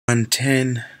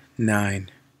10:9.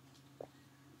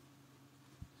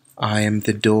 I am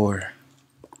the door.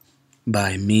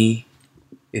 By me,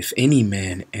 if any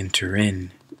man enter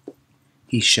in,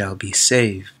 he shall be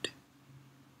saved,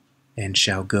 and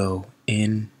shall go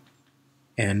in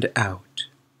and out,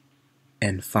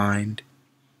 and find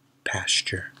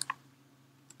pasture.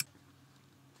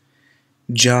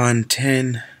 John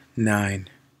 10:9.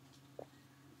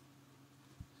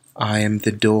 I am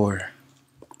the door.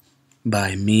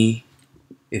 By me,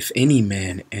 if any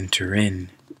man enter in,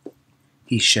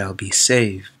 he shall be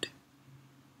saved,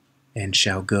 and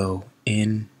shall go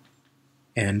in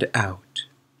and out,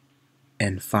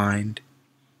 and find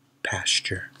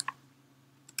pasture.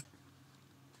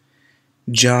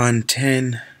 John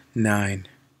 10:9.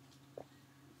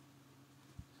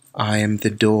 I am the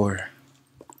door.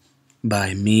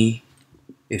 By me,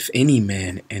 if any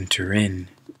man enter in,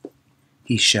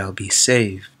 he shall be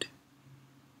saved,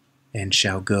 and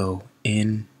shall go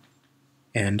in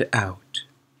and out,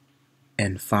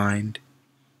 and find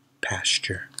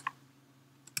pasture.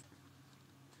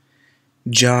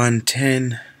 John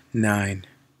 10:9.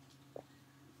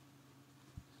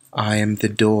 I am the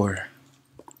door.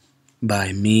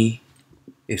 By me,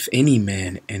 if any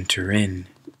man enter in,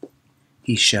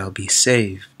 he shall be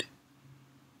saved,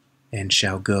 and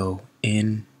shall go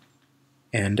in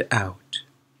and out,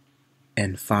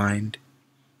 and find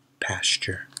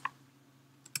pasture.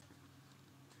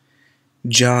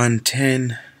 John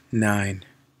 10:9.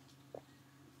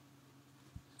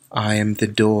 I am the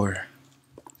door.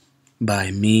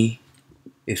 By me,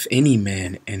 if any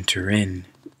man enter in,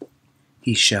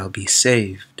 he shall be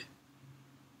saved,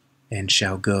 and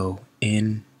shall go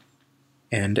in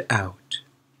and out,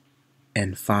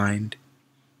 and find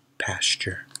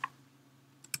pasture.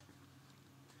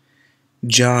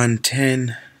 John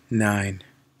 10:9.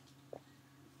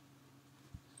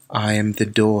 I am the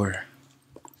door.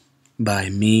 By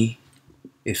me,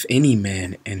 if any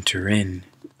man enter in,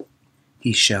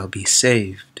 he shall be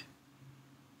saved,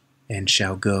 and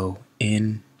shall go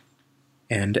in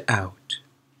and out,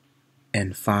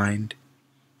 and find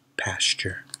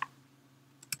pasture.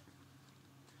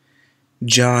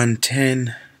 John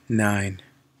 10:9.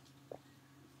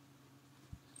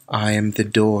 I am the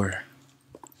door.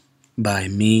 By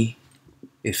me,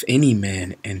 if any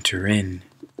man enter in,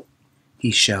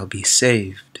 he shall be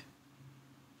saved,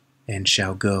 and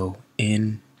shall go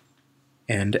in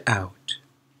and out,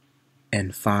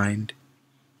 and find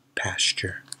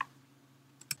pasture.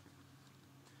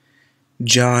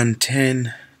 John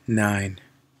 10:9.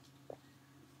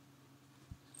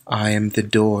 I am the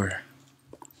door.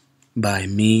 By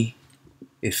me,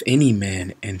 if any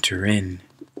man enter in,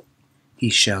 he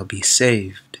shall be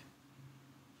saved,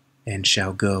 and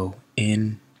shall go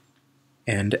in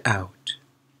and out,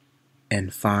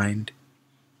 and find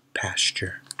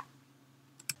pasture.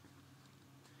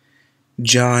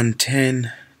 John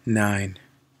 10:9.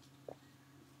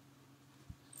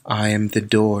 I am the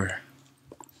door.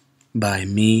 By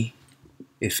me,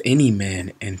 if any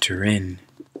man enter in,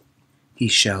 he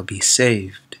shall be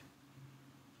saved,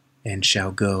 and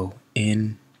shall go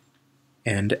in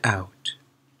and out,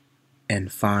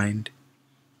 and find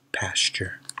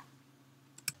pasture.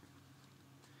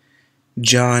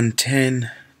 John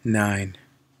 10:9.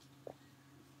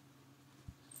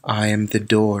 I am the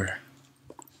door.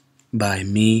 By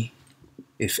me,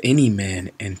 if any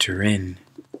man enter in,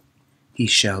 he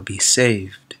shall be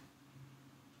saved,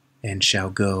 and shall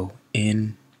go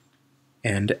in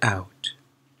and out,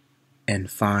 and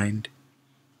find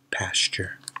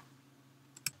pasture.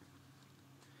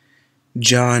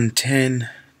 John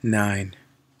 10:9.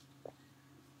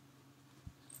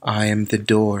 I am the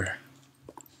door.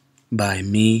 By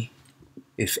me,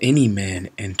 if any man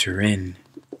enter in,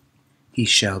 he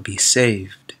shall be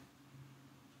saved,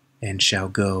 and shall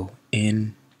go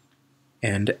in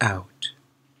and out,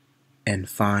 and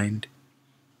find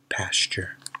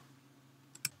pasture.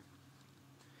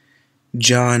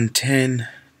 John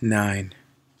 10:9.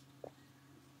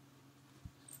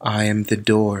 I am the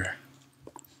door.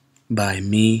 By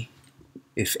me,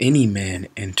 if any man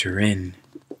enter in,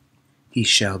 he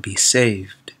shall be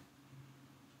saved,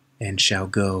 and shall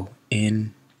go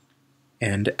in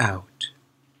and out,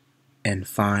 and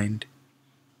find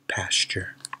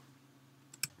pasture.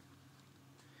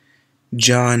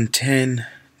 John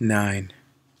 10:9.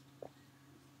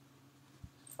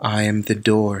 I am the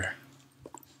door.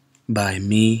 By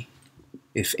me,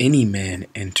 if any man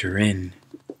enter in,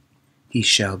 he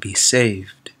shall be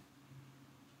saved,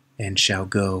 and shall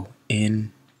go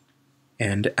in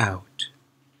and out,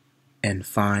 and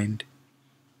find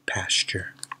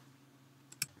pasture.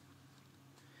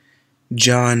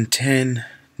 John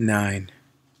 10:9. 9.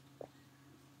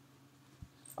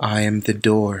 I am the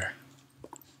door.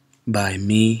 By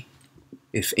me,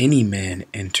 if any man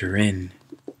enter in,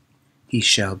 he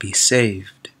shall be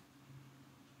saved,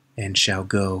 and shall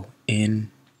go in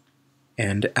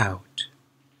and out,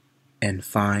 and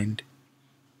find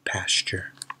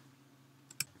pasture.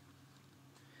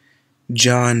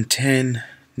 John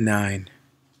 10:9.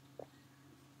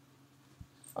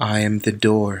 I am the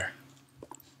door.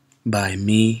 By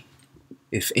me,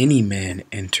 if any man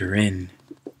enter in,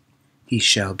 he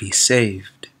shall be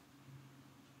saved,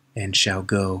 and shall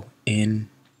go in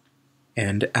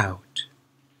and out,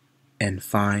 and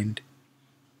find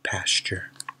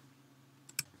pasture.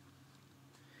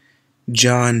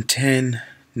 John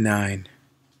 10:9.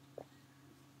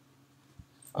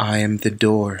 I am the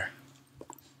door.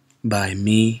 By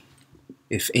me,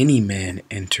 if any man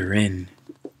enter in,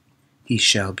 he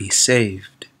shall be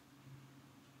saved,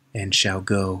 and shall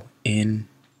go in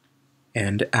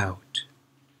and out,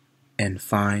 and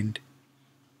find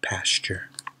pasture.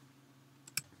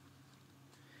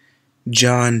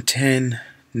 John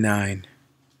 10:9.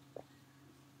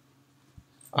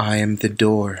 I am the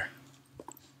door.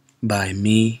 By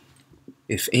me,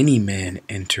 if any man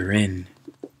enter in,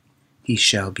 he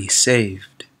shall be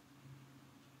saved,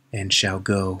 and shall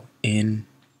go in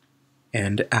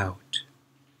and out,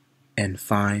 and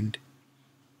find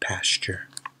pasture.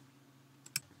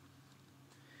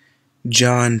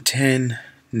 John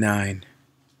 10:9.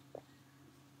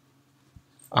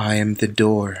 I am the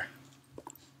door.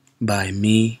 By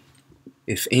me,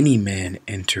 if any man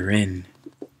enter in,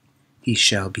 he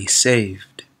shall be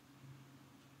saved,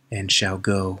 and shall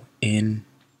go in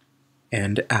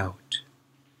and out,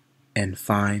 and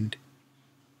find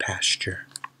pasture.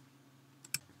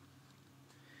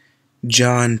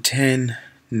 John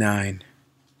 10:9.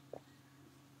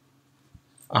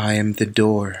 I am the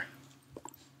door.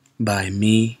 By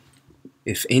me,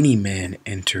 if any man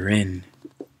enter in,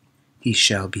 he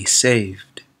shall be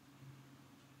saved,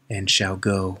 and shall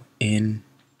go in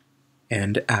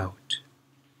and out,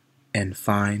 and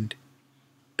find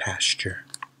pasture.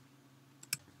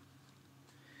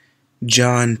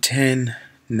 John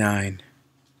 10:9.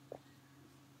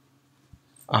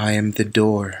 I am the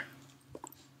door.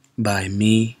 By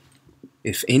me,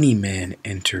 if any man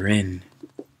enter in,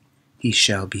 he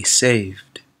shall be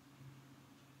saved,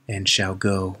 and shall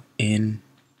go in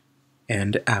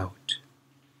and out,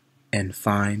 and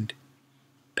find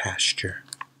pasture.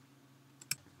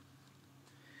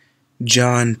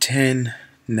 John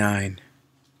 10:9.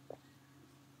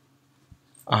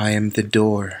 I am the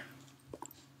door.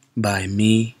 By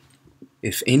me,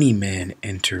 if any man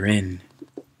enter in,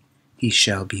 he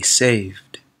shall be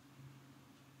saved,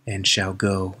 and shall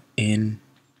go in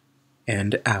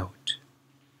and out,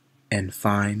 and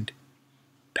find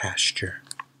pasture.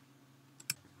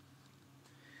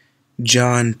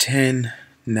 John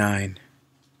 10:9.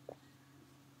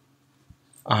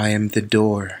 I am the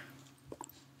door.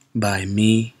 By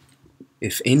me,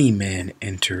 if any man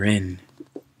enter in,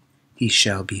 he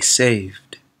shall be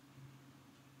saved,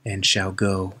 and shall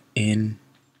go in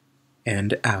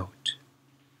and out,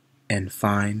 and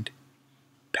find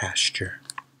pasture.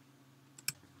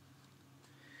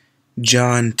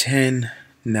 John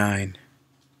 10:9.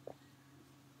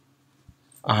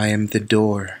 I am the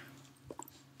door.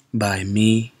 By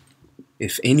me,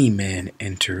 if any man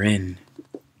enter in,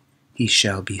 he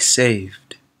shall be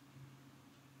saved,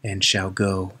 and shall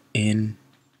go in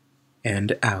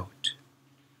and out,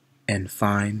 and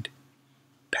find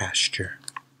pasture.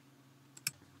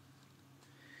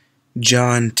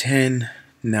 John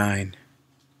 10:9.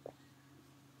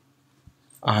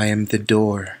 I am the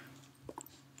door.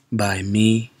 By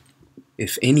me,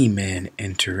 if any man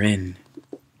enter in,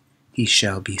 he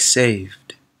shall be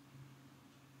saved,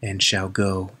 and shall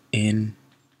go in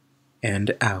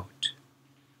and out,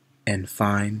 and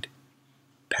find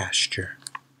pasture.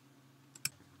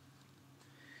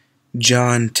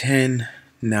 John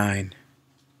 10:9.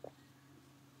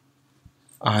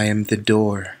 I am the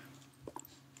door.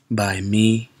 By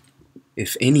me,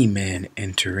 if any man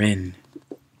enter in,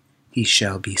 he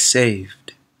shall be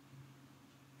saved,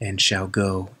 and shall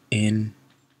go in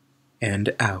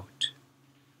and out,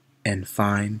 and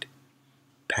find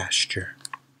pasture.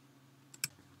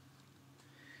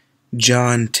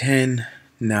 John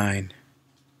 10:9.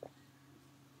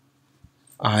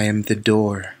 I am the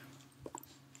door.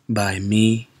 By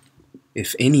me,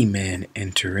 if any man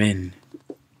enter in,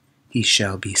 he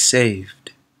shall be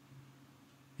saved,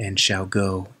 and shall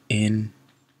go in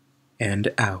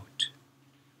and out,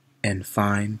 and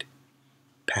find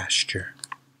pasture.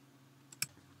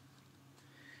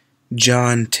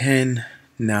 John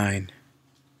 10:9.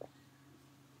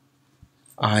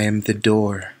 I am the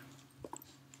door.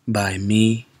 By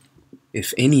me,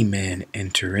 if any man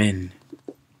enter in,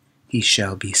 he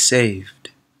shall be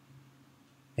saved,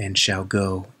 and shall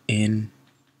go in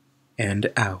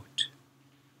and out,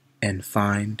 and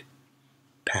find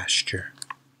pasture.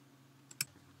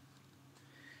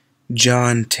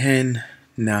 John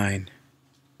 10:9.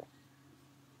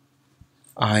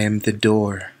 I am the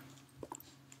door.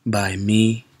 By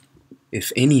me,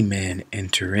 if any man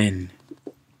enter in,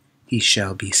 he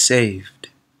shall be saved,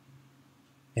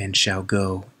 and shall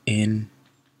go in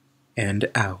and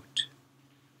out,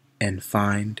 and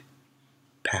find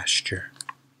pasture.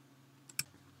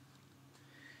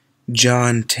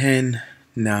 John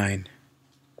 10:9.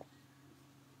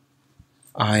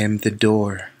 I am the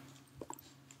door.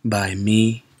 By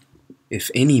me,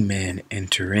 if any man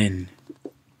enter in,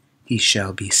 he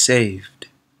shall be saved,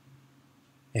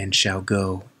 and shall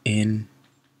go in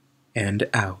and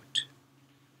out,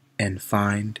 and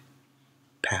find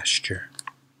pasture.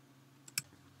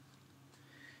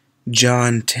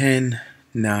 John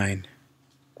 10:9.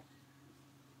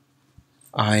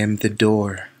 I am the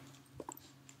door.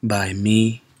 By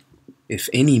me, if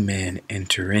any man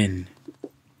enter in,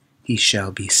 he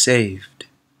shall be saved,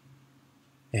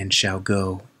 and shall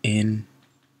go in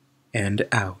and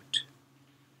out,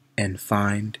 and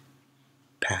find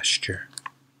pasture.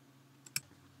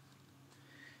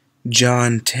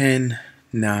 John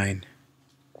 10:9.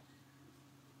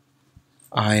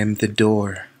 I am the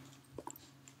door.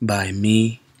 By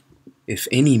me, if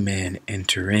any man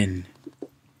enter in,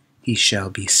 he shall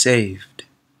be saved,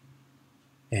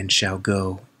 and shall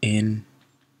go in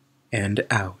and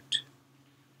out,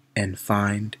 and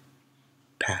find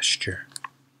pasture.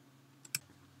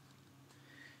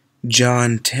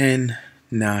 John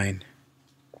 10:9.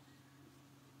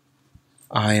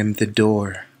 I am the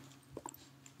door.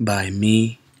 By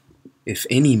me, if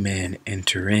any man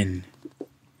enter in,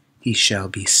 he shall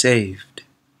be saved,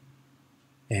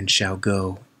 and shall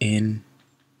go in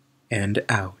and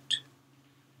out,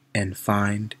 and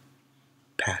find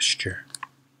pasture.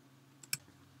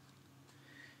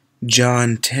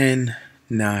 John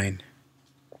 10:9.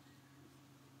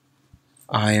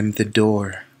 I am the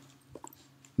door.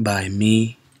 By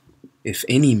me, if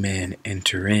any man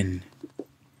enter in,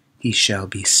 he shall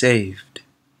be saved,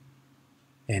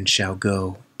 and shall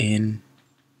go in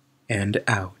and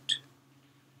out,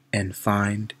 and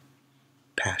find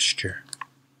pasture.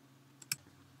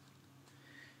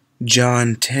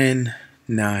 John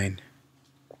 10:9.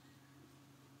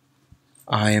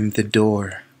 I am the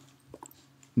door.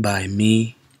 By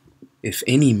me, if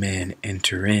any man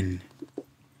enter in,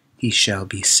 he shall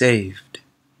be saved,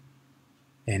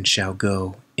 and shall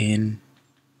go in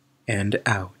and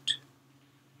out,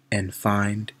 and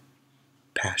find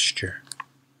pasture.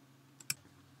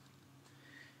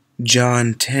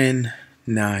 John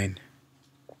 10:9.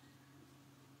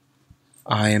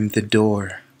 I am the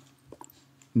door.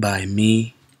 By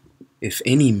me, if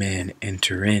any man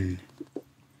enter in,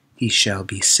 he shall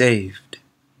be saved,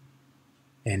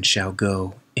 and shall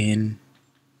go in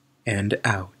and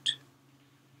out,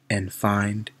 and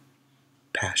find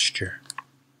pasture.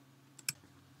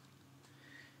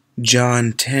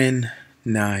 John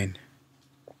 10:9.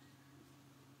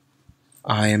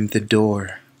 I am the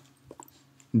door.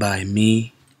 By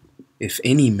me, if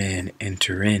any man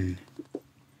enter in,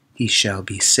 he shall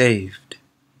be saved,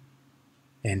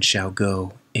 and shall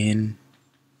go in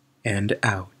and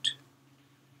out,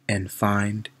 and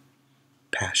find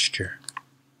pasture.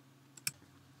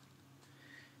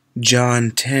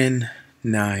 John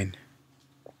 10:9.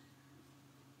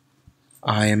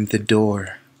 I am the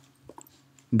door.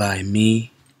 By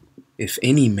me, if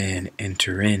any man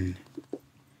enter in,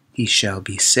 he shall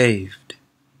be saved,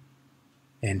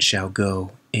 and shall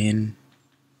go in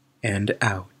and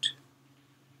out,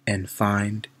 and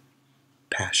find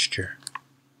pasture.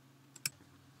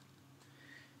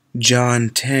 John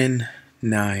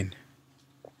 10:9.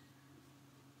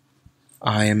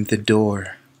 I am the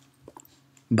door.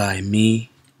 By me,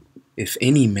 if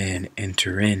any man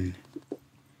enter in,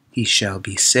 he shall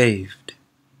be saved,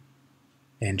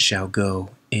 and shall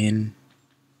go in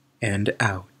and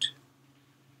out,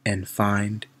 and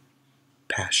find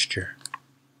pasture.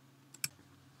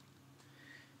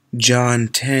 John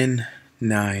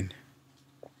 10:9.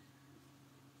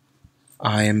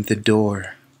 I am the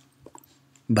door.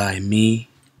 By me,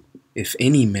 if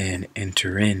any man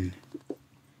enter in,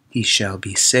 he shall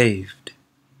be saved,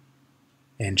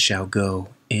 and shall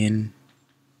go in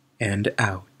and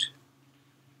out,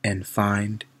 and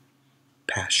find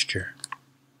pasture.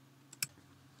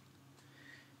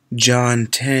 John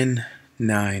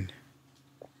 10:9.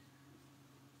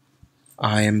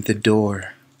 I am the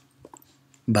door.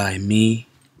 By me,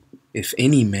 if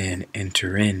any man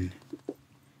enter in,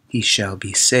 he shall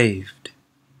be saved,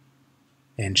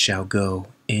 and shall go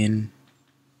in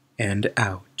and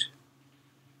out,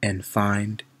 and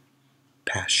find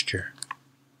pasture.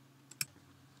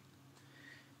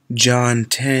 John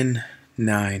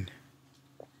 10:9.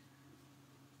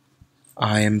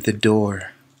 I am the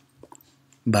door.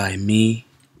 By me,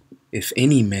 if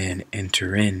any man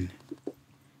enter in,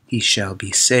 he shall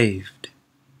be saved,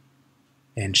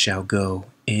 and shall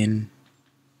go in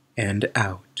and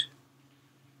out,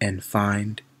 and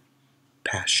find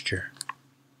pasture.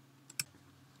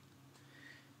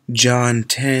 John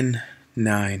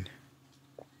 10:9.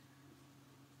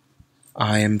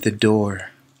 I am the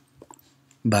door.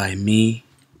 By me,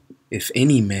 if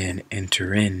any man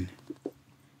enter in,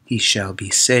 he shall be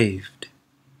saved,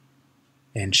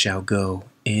 and shall go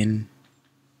in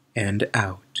and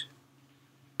out,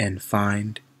 and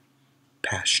find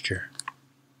pasture.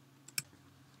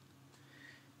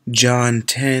 John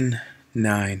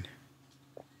 10:9.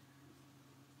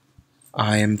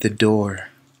 I am the door.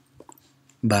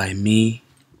 By me,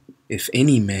 if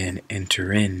any man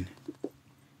enter in,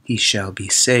 he shall be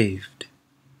saved,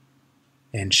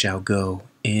 and shall go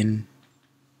in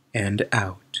and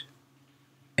out,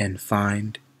 and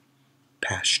find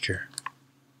pasture.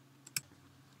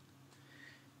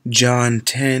 John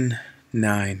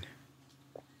 10:9.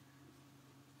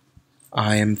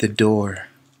 I am the door.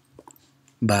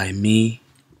 By me,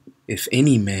 if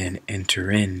any man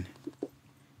enter in,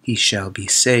 he shall be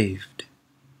saved,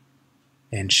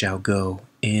 and shall go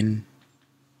in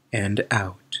and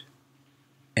out,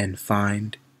 and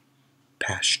find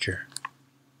pasture.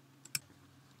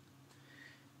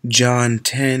 John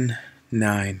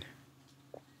 10:9.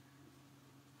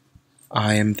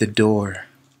 I am the door.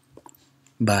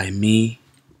 By me,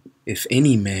 if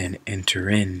any man enter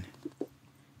in,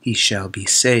 he shall be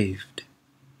saved,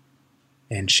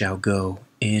 and shall go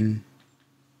in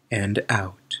and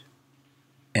out,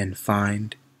 and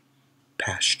find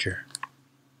pasture.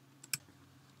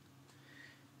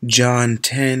 John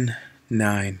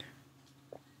 10:9.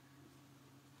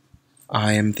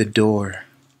 I am the door.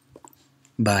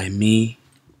 By me,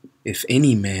 if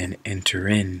any man enter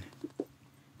in,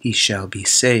 he shall be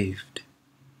saved,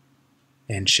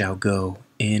 and shall go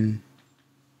in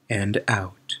and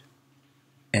out,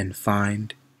 and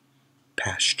find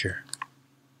pasture.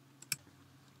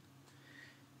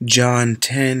 John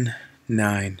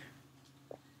 10:9.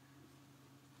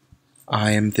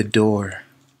 I am the door.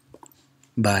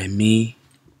 By me,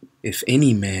 if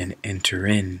any man enter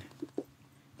in,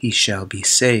 he shall be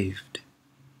saved,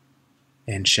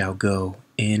 and shall go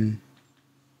in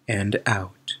and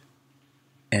out,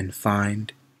 and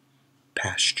find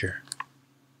pasture.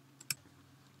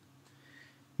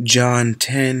 John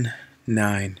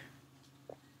 10:9.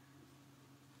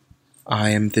 I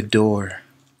am the door.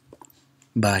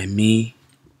 By me,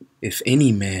 if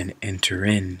any man enter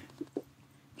in,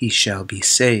 he shall be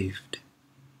saved,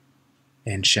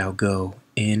 and shall go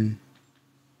in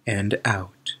and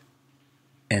out,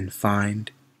 and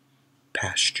find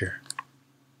pasture.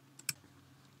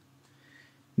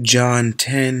 John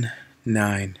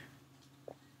 10:9.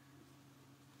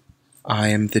 I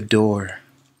am the door.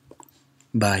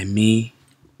 By me,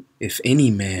 if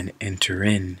any man enter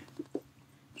in,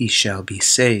 he shall be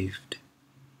saved,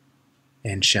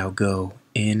 and shall go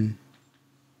in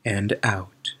and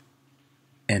out,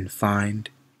 and find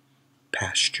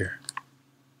pasture.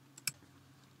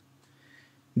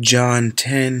 John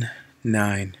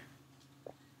 10:9.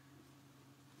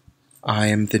 I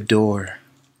am the door.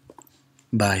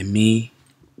 By me,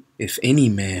 if any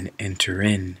man enter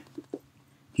in,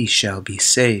 he shall be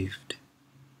saved,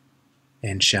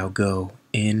 and shall go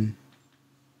in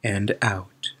and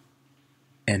out,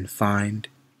 and find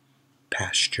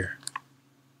pasture.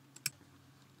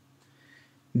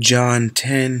 John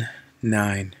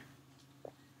 10:9.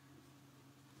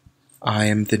 I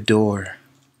am the door.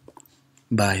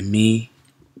 By me,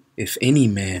 if any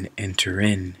man enter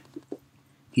in,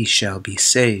 he shall be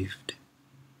saved,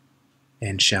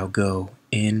 and shall go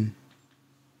in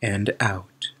and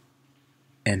out,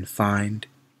 and find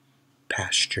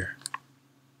pasture.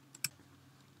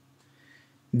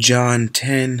 John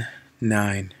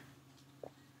 10:9.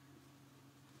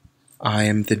 I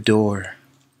am the door.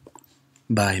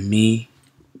 By me,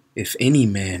 if any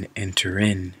man enter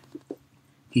in,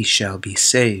 he shall be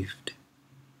saved,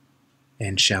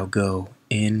 and shall go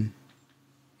in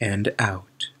and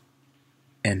out,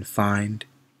 and find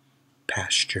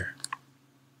pasture.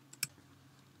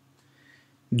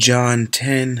 John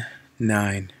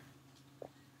 10:9.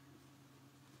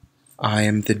 I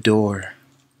am the door.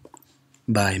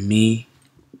 By me,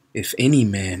 if any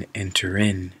man enter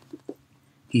in,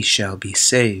 he shall be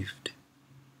saved,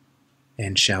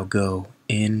 and shall go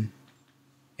in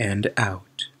and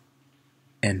out,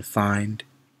 and find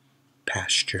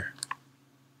pasture.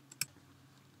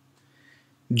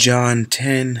 John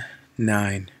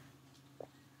 10:9.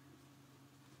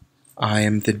 I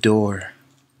am the door.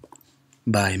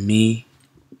 By me,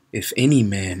 if any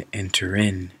man enter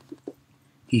in,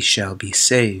 he shall be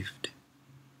saved,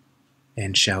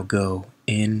 and shall go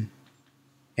in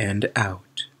and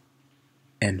out,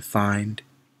 and find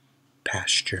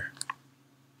pasture.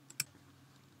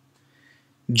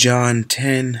 John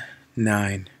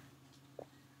 10:9.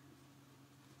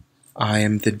 I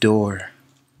am the door.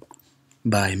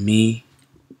 By me,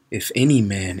 if any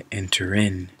man enter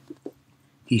in,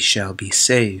 he shall be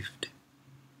saved,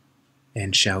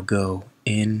 and shall go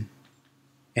in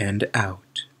and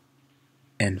out,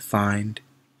 and find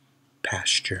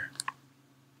pasture.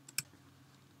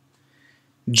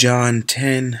 John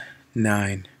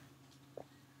 10:9.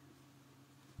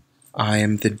 I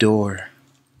am the door.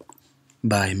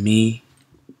 By me,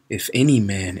 if any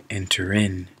man enter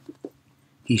in,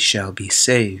 he shall be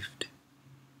saved,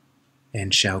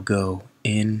 and shall go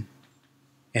in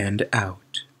and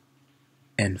out,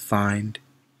 and find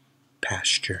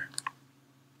pasture.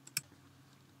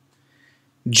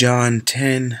 John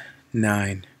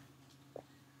 10:9.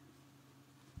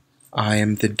 I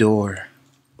am the door.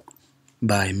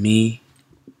 By me,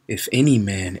 if any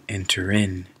man enter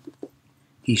in,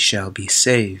 he shall be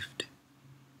saved,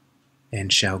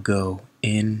 and shall go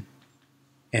in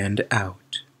and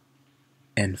out,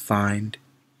 and find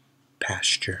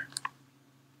pasture.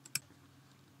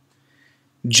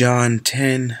 John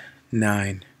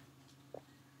 10:9.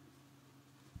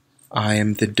 I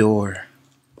am the door.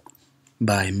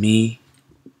 By me,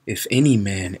 if any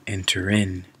man enter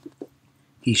in,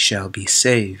 he shall be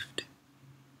saved,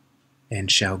 and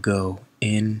shall go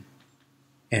in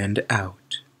and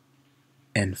out,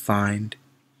 and find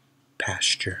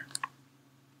pasture.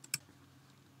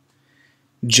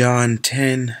 John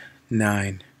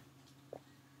 10:9.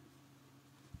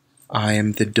 I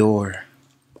am the door.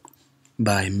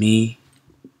 By me,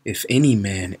 if any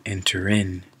man enter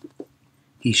in,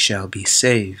 he shall be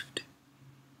saved,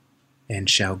 and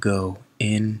shall go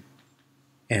in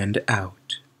and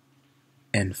out,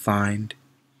 and find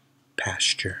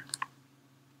pasture.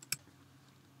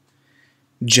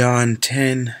 John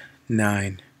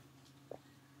 10:9.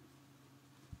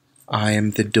 I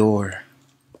am the door.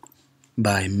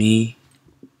 By me,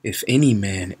 if any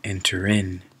man enter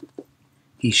in,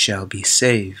 he shall be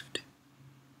saved,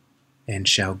 and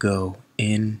shall go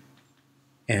in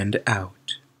and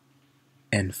out,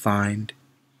 and find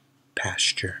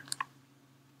pasture.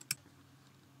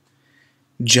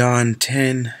 John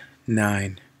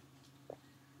 10:9.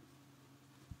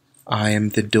 I am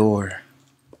the door.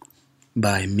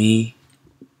 By me,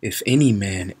 if any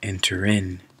man enter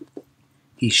in,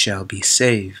 he shall be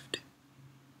saved,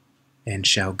 and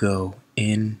shall go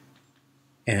in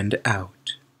and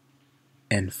out,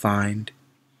 and find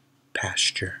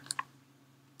pasture.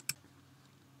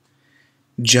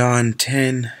 John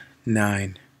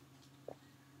 10:9.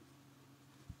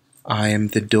 I am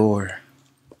the door.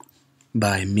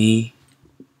 By me,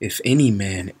 if any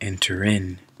man enter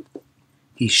in,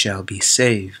 he shall be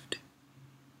saved,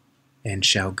 and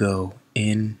shall go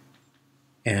in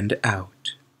and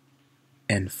out,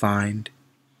 and find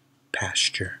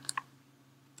pasture.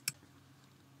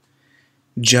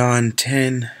 John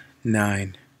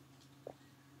 10:9.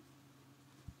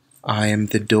 I am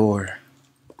the door.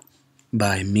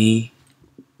 By me,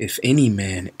 if any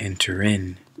man enter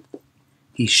in,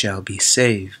 he shall be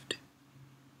saved,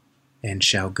 and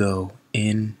shall go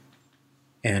in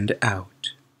and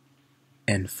out,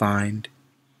 and find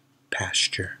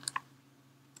pasture.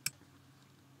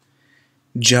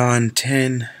 John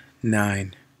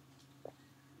 10:9.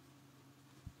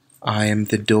 I am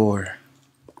the door.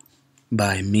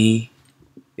 By me,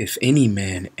 if any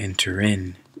man enter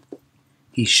in,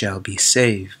 he shall be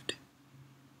saved,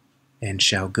 and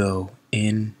shall go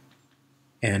in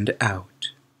and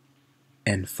out,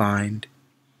 and find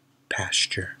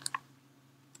pasture.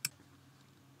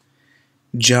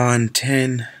 John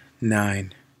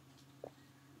 10:9.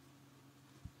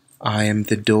 I am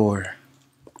the door.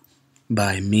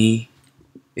 By me,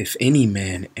 if any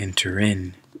man enter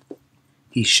in,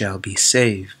 he shall be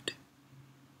saved,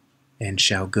 and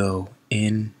shall go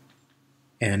in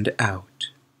and out,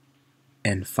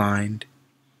 and find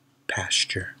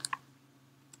pasture.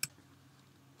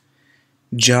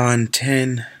 John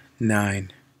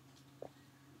 10:9.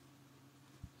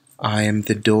 I am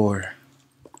the door.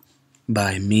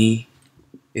 By me,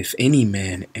 if any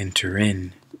man enter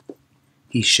in,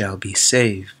 he shall be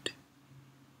saved,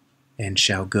 and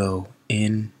shall go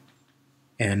in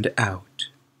and out,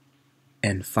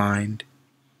 and find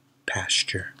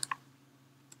pasture.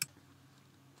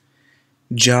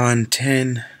 John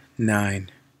 10:9.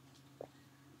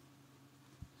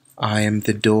 I am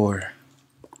the door.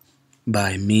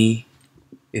 By me,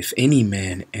 if any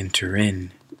man enter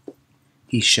in,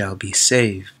 he shall be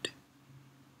saved,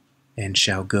 and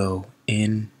shall go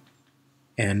in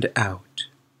and out,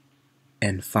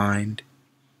 and find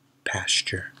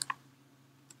pasture.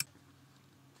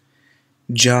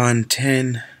 John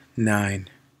 10:9.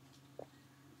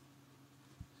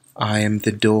 I am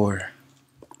the door.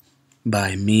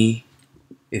 By me,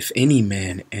 if any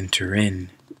man enter in,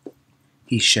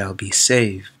 he shall be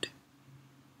saved,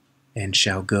 and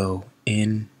shall go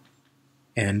in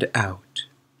and out,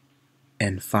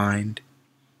 and find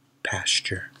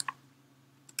pasture.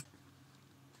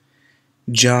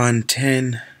 John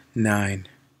 10:9.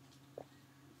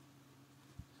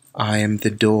 I am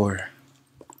the door.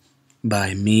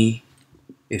 By me,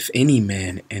 if any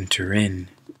man enter in,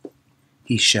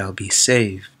 he shall be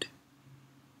saved,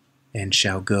 and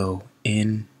shall go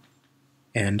in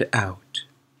and out,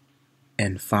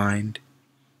 and find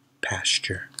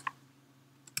pasture.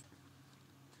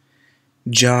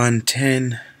 John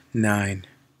 10:9.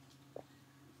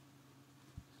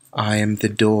 I am the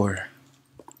door.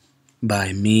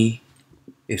 By me,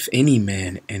 if any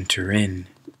man enter in,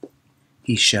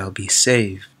 he shall be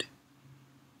saved,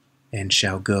 and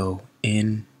shall go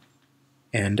in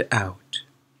and out,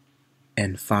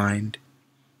 and find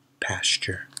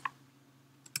pasture.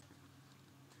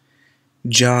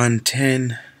 John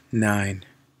 10:9.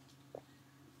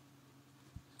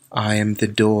 I am the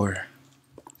door.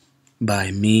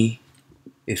 By me,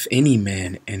 if any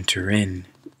man enter in,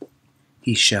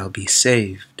 he shall be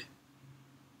saved,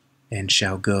 and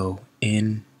shall go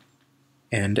in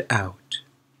and out,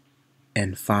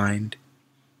 and find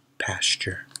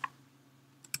pasture.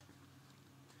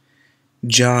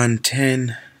 John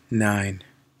 10:9.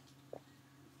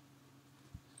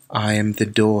 I am the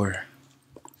door.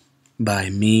 By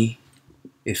me,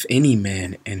 if any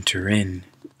man enter in,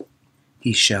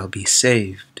 he shall be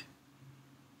saved,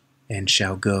 and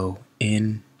shall go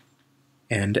in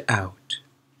and out,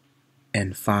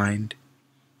 and find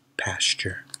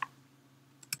pasture.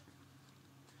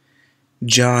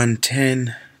 John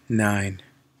 10:9.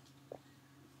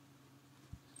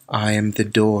 I am the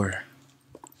door.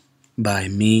 By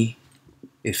me,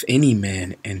 if any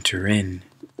man enter in,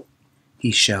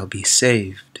 he shall be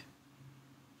saved,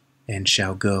 and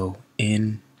shall go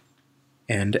in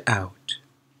and out,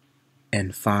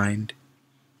 and find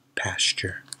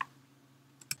pasture.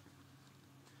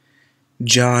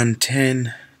 John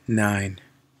 10:9.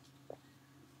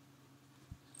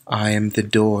 I am the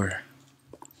door.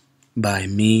 By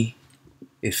me,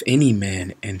 if any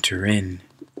man enter in,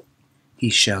 he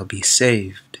shall be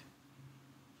saved,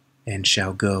 and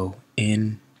shall go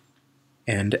in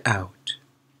and out,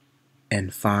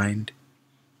 and find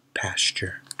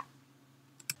pasture.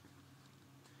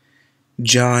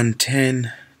 John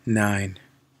 10:9.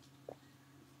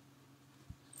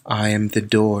 I am the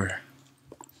door.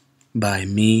 By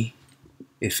me,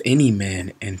 if any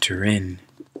man enter in,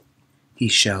 he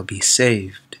shall be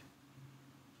saved,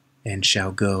 and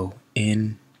shall go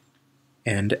in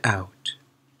and out,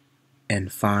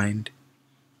 and find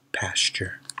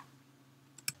pasture.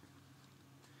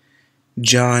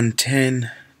 John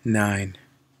 10:9.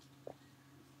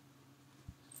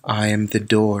 I am the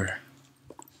door.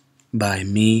 By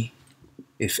me,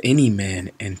 if any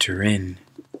man enter in,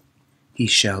 he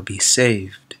shall be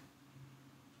saved,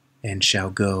 and shall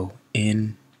go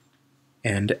in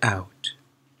and out,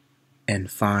 and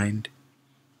find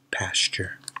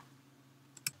pasture.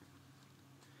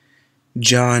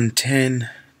 John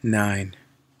 10:9.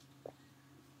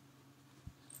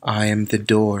 I am the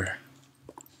door.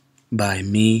 By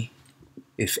me,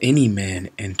 if any man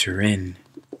enter in,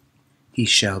 he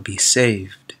shall be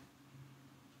saved,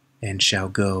 and shall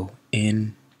go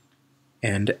in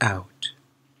and out,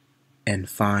 and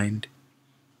find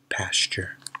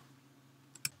pasture.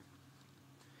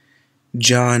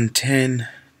 John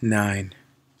 10:9.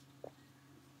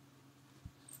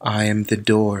 I am the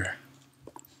door.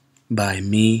 By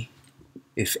me,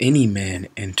 if any man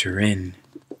enter in,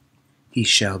 he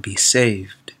shall be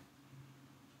saved,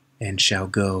 and shall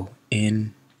go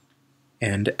in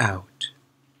and out,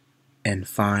 and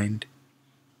find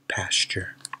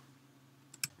pasture.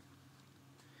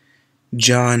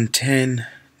 John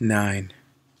 10:9.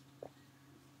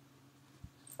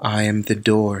 I am the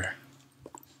door.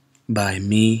 By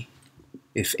me,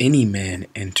 if any man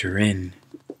enter in,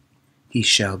 he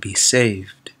shall be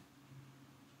saved,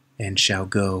 and shall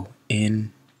go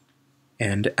in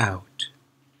and out,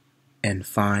 and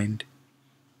find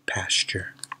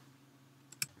pasture.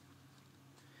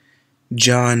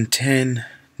 John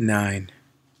 10:9.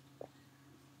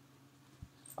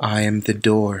 I am the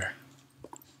door.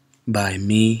 By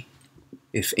me,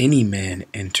 if any man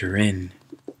enter in,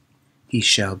 he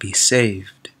shall be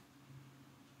saved,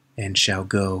 and shall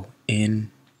go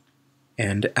in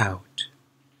and out,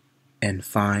 and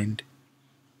find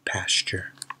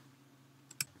pasture.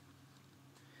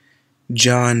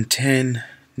 John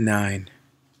 10:9.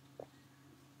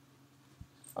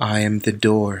 I am the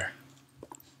door.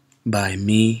 By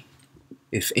me,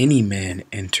 if any man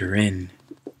enter in,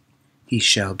 he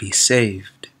shall be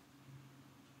saved,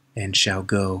 and shall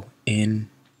go in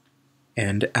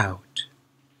and out,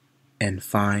 and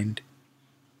find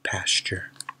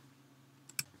pasture.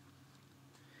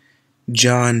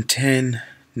 John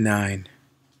 10:9.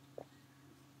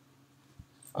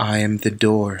 I am the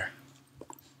door.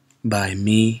 By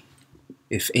me,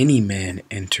 if any man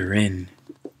enter in,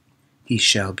 he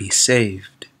shall be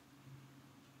saved,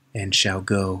 and shall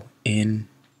go in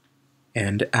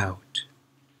and out,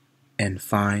 and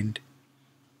find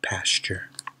pasture.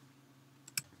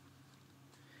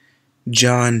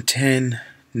 John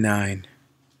 10:9.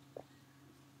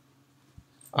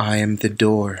 I am the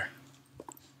door.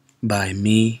 By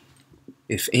me,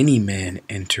 if any man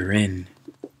enter in,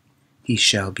 he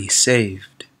shall be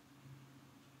saved,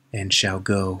 and shall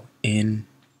go in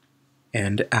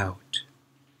and out,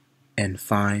 and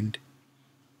find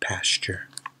pasture.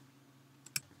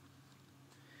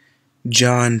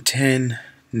 John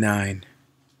 10:9.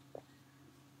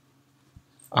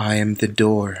 I am the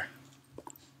door.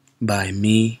 By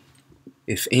me,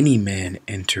 if any man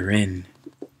enter in,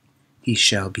 he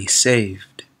shall be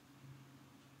saved,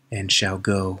 and shall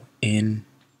go in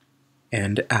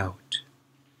and out,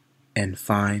 and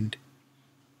find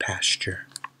pasture.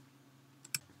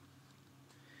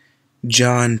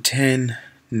 John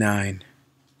 10:9.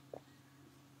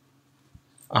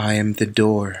 I am the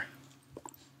door.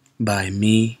 By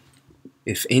me,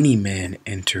 if any man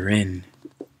enter in,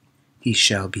 he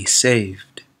shall be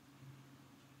saved,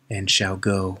 and shall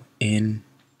go in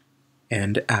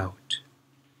and out,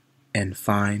 and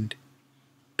find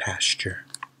pasture.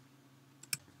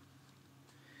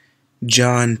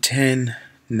 John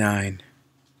 10:9.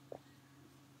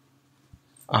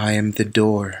 I am the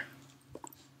door.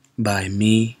 By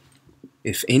me,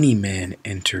 if any man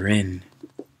enter in,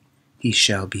 he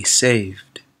shall be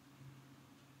saved,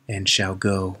 and shall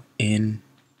go in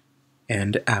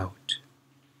and out,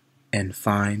 and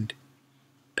find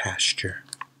pasture.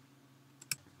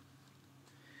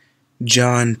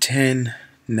 John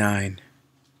 10:9.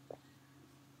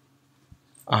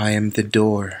 I am the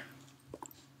door.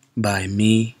 By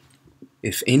me,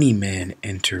 if any man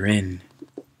enter in,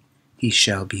 he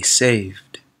shall be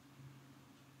saved,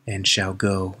 and shall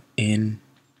go in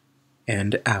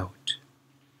and out,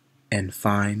 and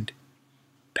find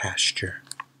pasture.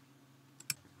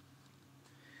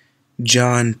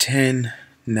 John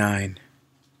 10:9.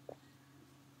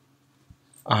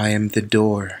 I am the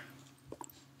door.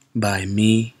 By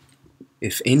me,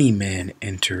 if any man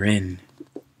enter in,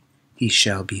 he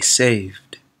shall be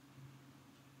saved,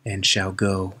 and shall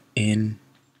go in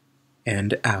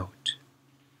and out,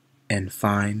 and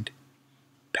find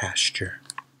pasture.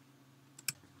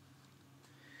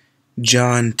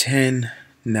 John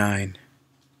 10:9.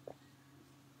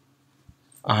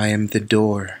 I am the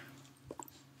door.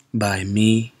 By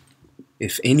me,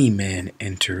 if any man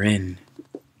enter in,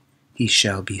 he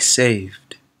shall be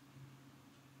saved,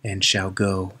 and shall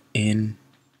go in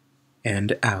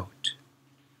and out,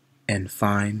 and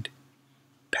find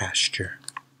pasture.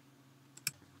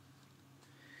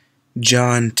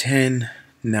 John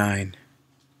 10:9.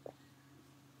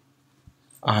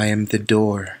 I am the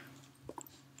door.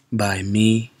 By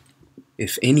me,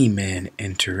 if any man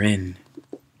enter in,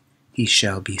 he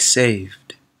shall be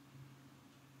saved,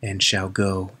 and shall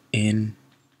go in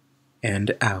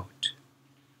and out,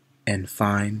 and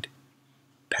find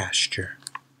pasture.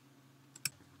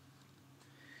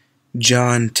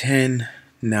 John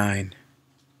 10:9.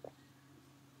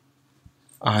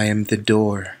 I am the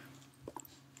door.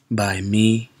 By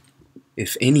me,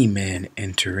 if any man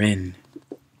enter in,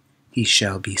 he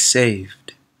shall be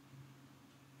saved,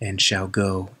 and shall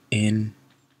go in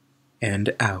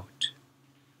and out,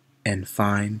 and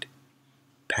find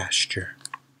pasture.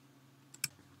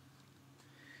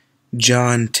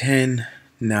 John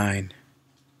 10:9.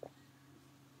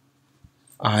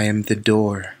 I am the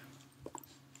door.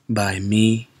 By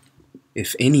me,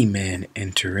 if any man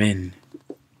enter in,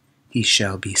 he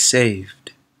shall be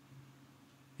saved,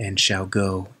 and shall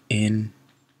go in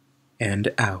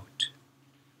and out,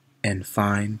 and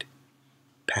find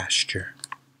pasture.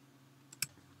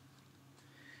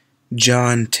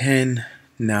 John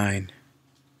 10:9.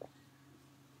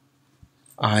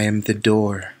 I am the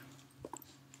door.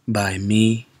 By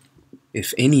me,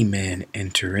 if any man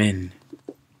enter in,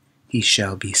 he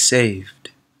shall be saved,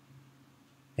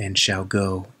 and shall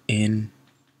go in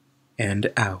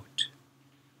and out,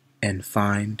 and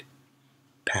find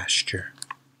pasture.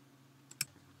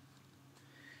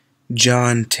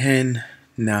 John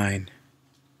 10:9.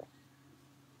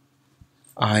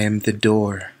 I am the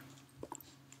door.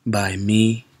 By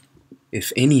me,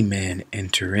 if any man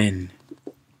enter in,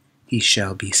 he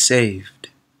shall be saved,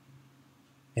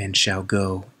 and shall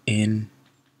go in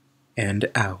and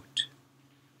out,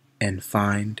 and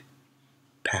find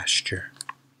pasture.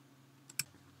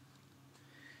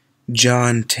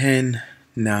 John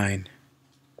 10:9.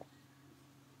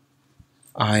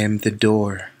 I am the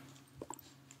door.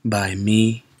 By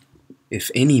me,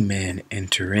 if any man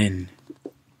enter in,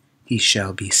 he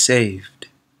shall be saved,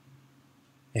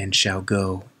 and shall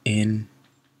go in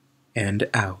and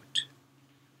out,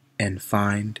 and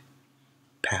find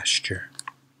pasture.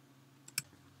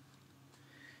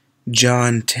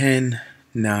 John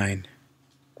 10:9.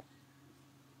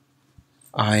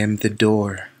 I am the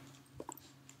door.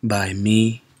 By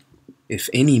me, if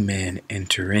any man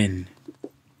enter in,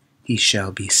 he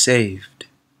shall be saved,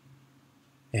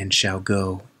 and shall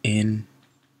go in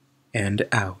and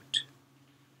out,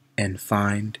 and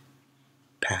find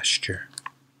pasture.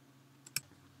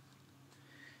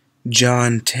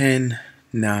 John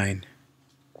 10:9.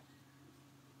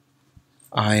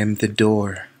 I am the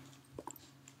door.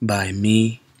 By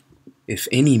me, if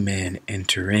any man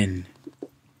enter in,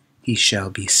 he shall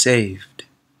be saved,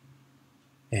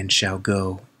 and shall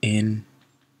go in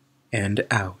and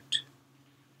out,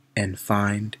 and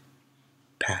find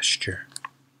pasture.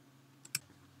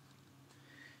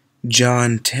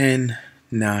 John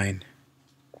 10:9.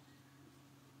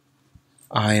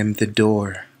 I am the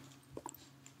door.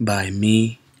 By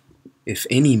me, if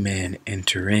any man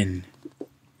enter in,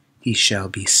 he shall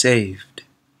be saved,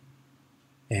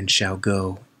 and shall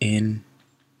go in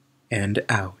and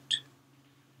out,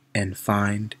 and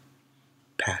find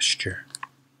pasture.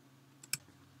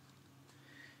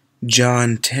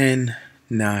 John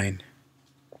 10:9.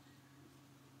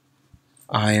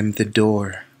 I am the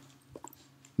door.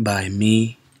 By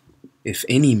me, if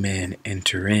any man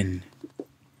enter in,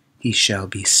 he shall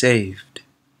be saved,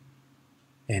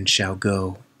 and shall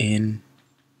go in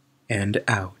and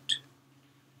out,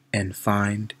 and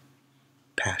find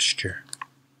pasture.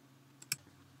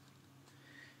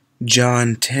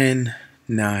 John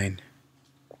 10:9.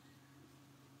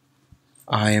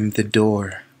 I am the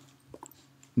door.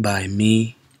 By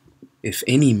me, if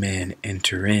any man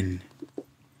enter in,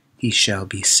 he shall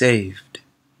be saved,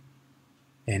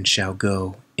 and shall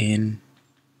go in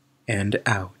and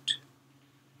out,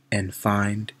 and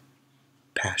find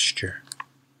pasture.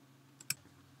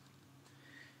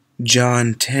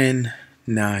 John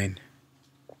 10:9.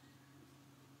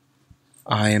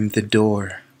 I am the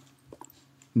door.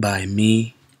 By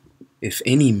me, if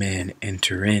any man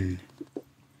enter in,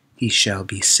 he shall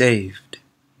be saved,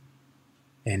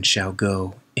 and shall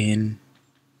go in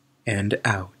and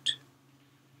out,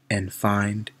 and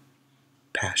find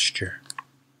pasture.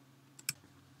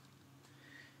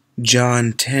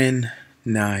 John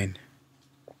 10:9.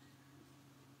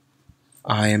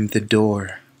 I am the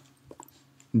door.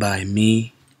 By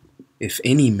me, if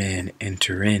any man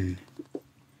enter in,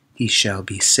 he shall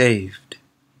be saved,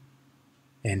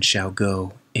 and shall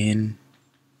go in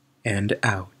and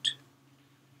out,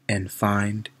 and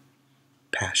find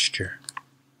pasture.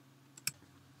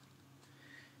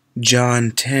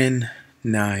 John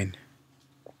 10:9.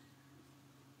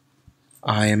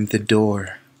 I am the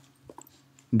door.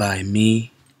 By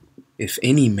me, if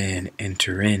any man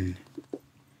enter in,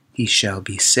 he shall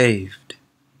be saved,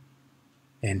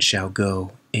 and shall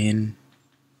go in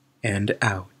and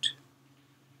out,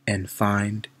 and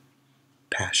find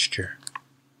pasture.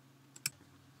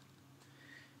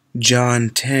 John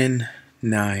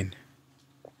 10:9.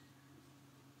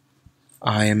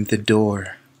 I am the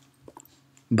door.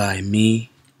 By me,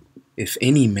 if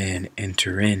any man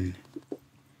enter in,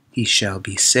 he shall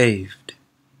be saved,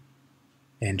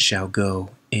 and shall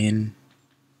go in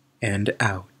and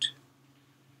out,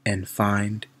 and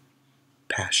find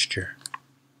pasture.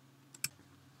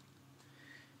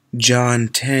 John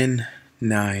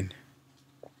 10:9.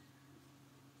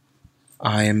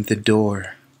 I am the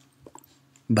door.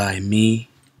 By me,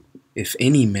 if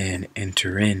any man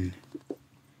enter in,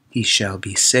 he shall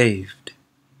be saved,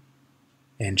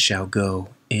 and shall go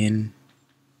in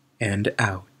and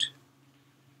out,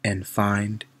 and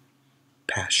find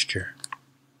pasture.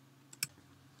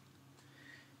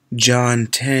 John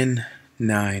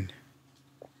 10:9.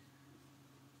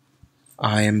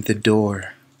 I am the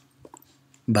door.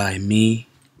 By me,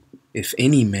 if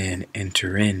any man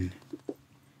enter in,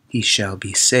 he shall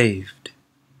be saved,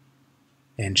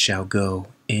 and shall go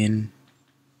in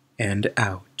and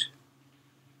out,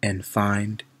 and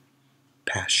find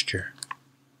pasture.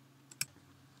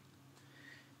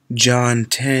 John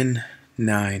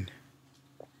 10:9.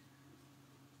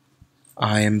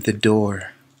 I am the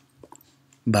door.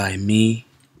 By me,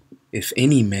 if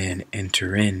any man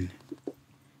enter in,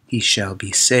 he shall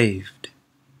be saved,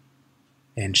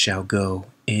 and shall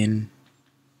go in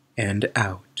and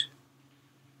out,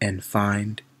 and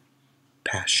find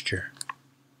pasture.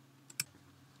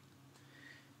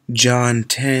 John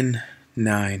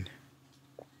 10:9.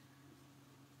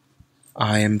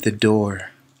 I am the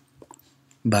door.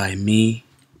 By me,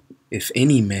 if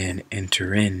any man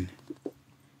enter in,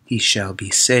 he shall be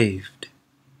saved,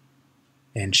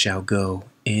 and shall go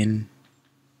in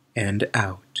and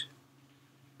out,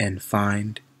 and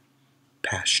find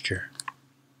pasture.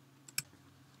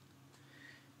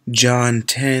 John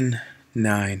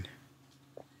 10:9.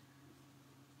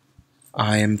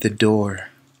 I am the door.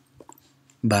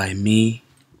 By me,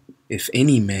 if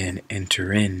any man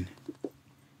enter in,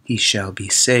 he shall be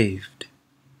saved,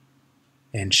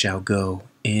 and shall go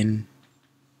in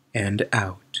and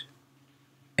out,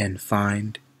 and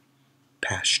find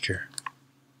pasture.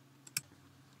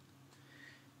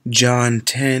 John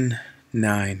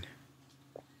 10:9.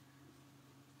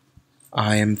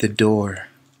 I am the door.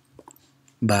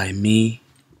 By me,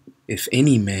 if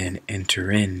any man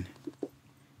enter in,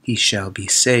 he shall be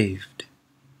saved,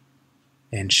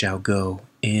 and shall go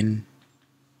in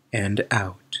and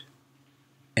out,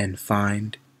 and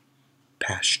find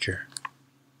pasture.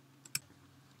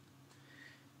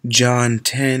 John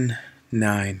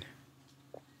 10:9.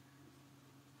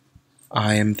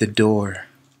 I am the door.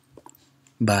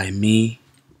 By me,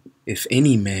 if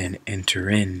any man enter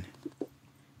in,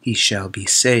 he shall be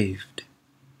saved,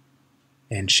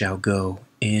 and shall go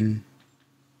in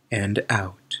and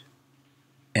out,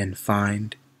 and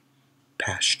find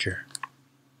pasture.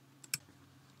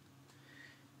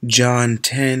 John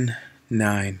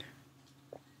 10:9.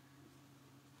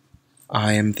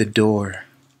 I am the door.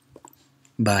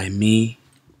 By me,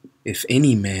 if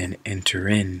any man enter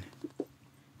in,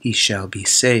 he shall be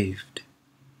saved,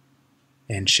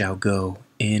 and shall go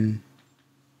in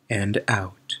and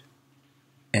out,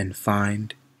 and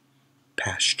find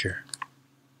pasture.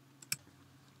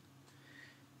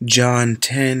 John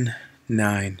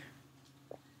 10:9.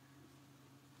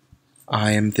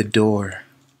 I am the door.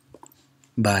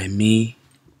 By me,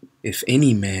 if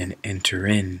any man enter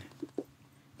in,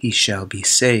 he shall be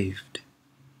saved,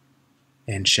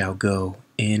 and shall go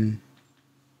in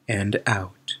and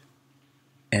out,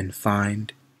 and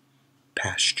find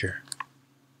pasture.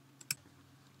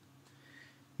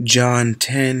 John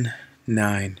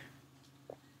 10:9.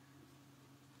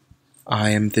 I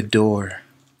am the door.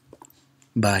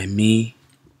 By me,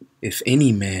 if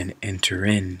any man enter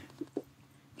in,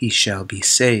 he shall be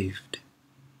saved,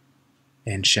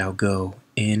 and shall go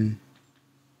in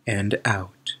and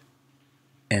out,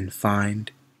 and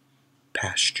find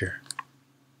pasture.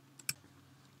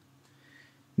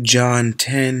 John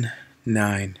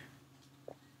 10:9.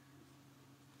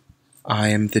 I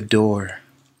am the door.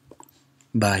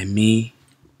 By me,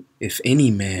 if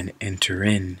any man enter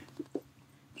in,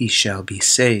 he shall be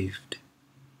saved,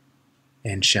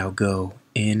 and shall go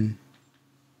in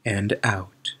and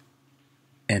out,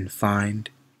 and find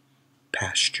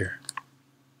pasture.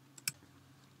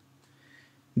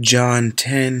 John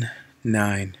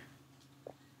 10:9.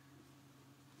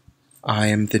 I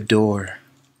am the door.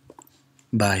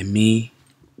 By me,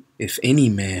 if any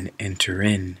man enter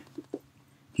in,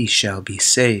 he shall be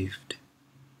saved,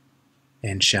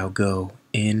 and shall go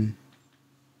in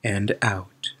and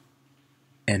out,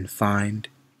 and find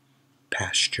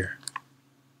pasture.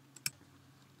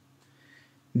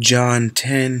 John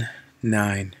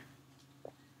 10:9.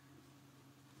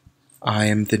 I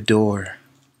am the door.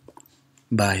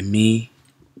 By me,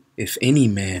 if any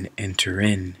man enter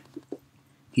in,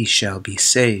 he shall be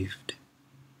saved,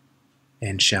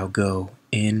 and shall go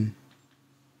in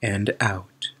and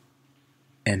out,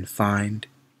 and find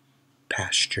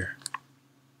pasture.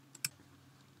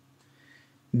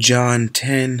 John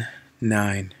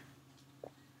 10:9.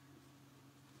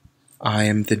 I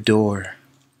am the door.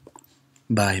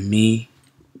 By me,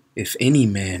 if any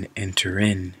man enter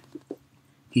in,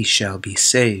 he shall be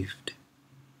saved,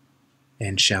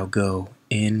 and shall go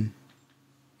in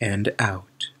and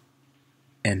out,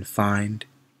 and find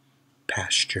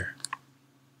pasture.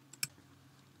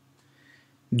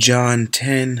 John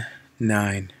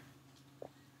 10:9.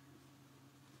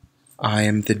 I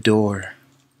am the door.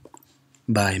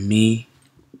 By me,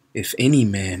 if any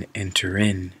man enter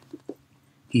in,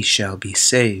 he shall be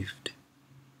saved,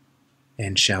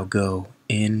 and shall go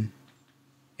in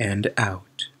and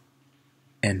out,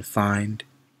 and find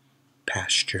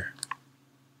pasture.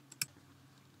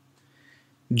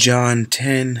 John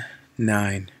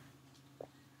 10:9.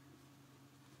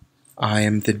 I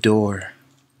am the door.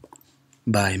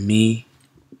 By me,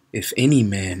 if any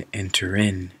man enter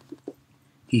in,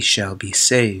 he shall be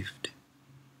saved,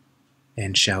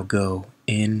 and shall go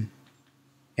in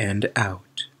and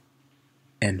out,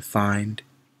 and find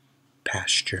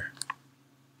pasture.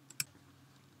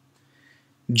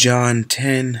 John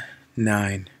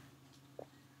 10:9.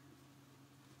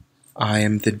 I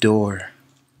am the door.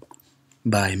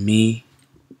 By me,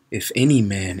 if any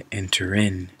man enter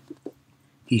in,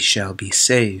 he shall be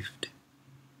saved,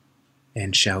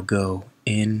 and shall go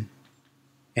in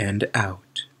and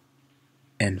out,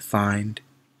 and find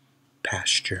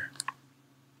pasture.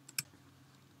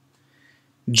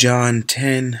 John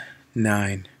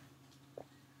 10:9.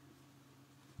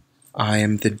 I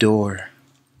am the door.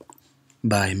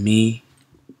 By me,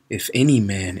 if any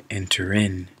man enter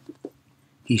in,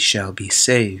 he shall be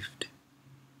saved,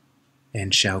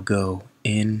 and shall go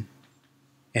in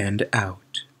and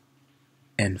out,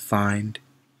 and find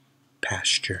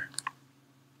pasture.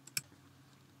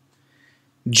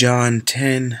 John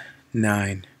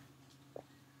 10:9.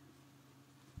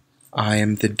 I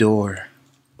am the door.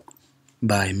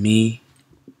 By me,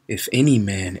 if any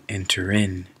man enter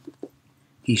in,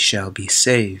 he shall be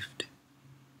saved,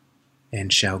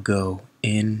 and shall go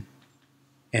in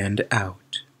and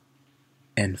out,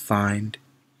 and find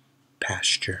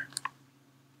pasture.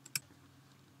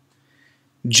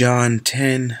 John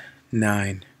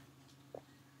 10:9.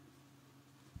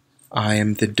 I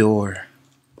am the door.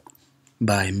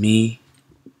 By me,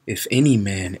 if any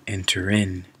man enter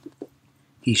in,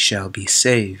 he shall be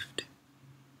saved,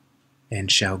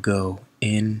 and shall go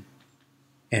in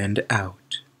and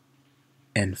out,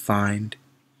 and find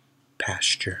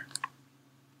pasture.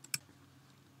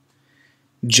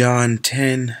 John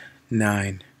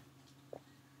 10:9.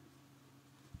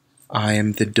 I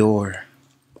am the door.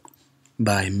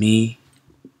 By me,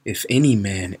 if any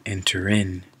man enter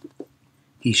in,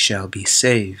 he shall be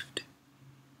saved,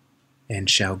 and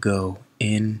shall go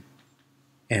in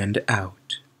and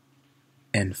out,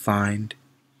 and find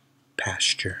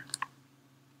pasture.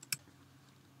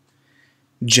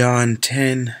 John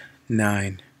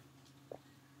 10:9.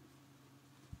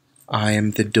 I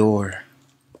am the door.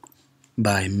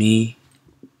 By me,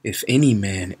 if any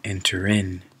man enter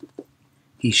in,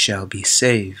 he shall be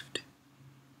saved,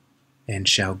 and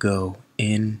shall go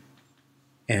in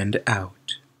and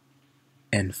out,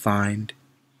 and find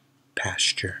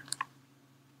pasture.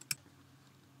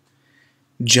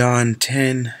 John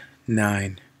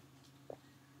 10:9.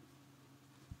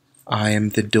 I am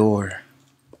the door.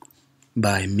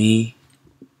 By me,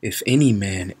 if any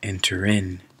man enter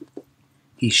in,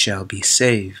 he shall be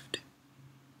saved,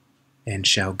 and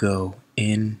shall go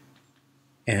in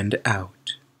and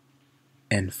out,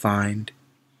 and find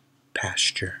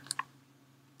pasture.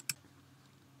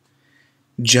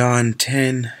 John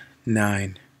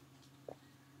 10:9.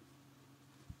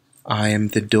 I am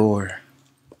the door.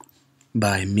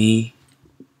 By me,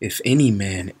 if any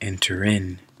man enter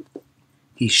in,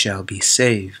 he shall be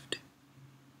saved,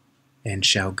 and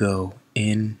shall go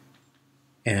in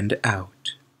and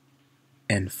out,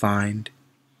 and find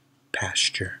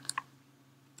pasture.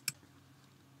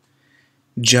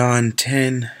 John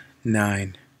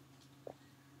 10:9.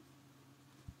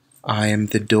 I am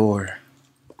the door.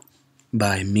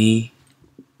 By me,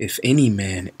 if any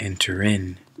man enter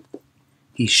in,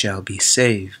 he shall be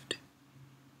saved,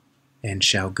 and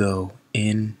shall go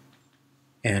in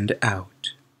and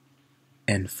out,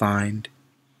 and find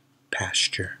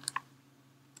pasture.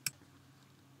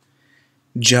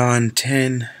 John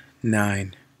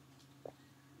 10:9.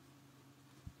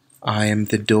 I am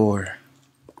the door.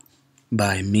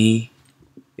 By me,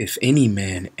 if any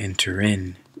man enter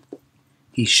in,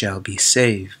 he shall be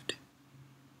saved,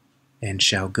 and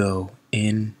shall go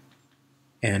in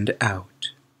and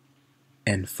out,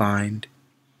 and find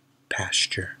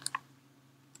pasture.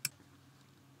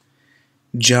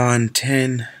 John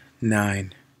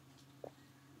 10:9.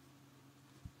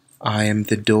 I am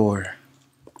the door.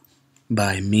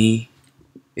 By me,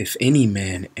 if any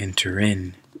man enter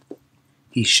in,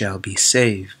 he shall be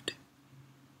saved,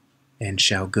 and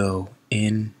shall go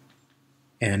in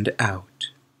and out,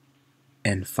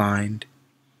 and find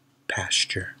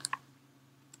pasture.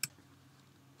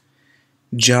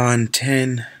 John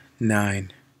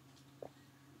 10:9.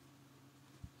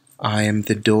 I am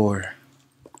the door.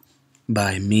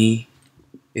 By me,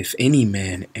 if any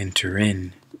man enter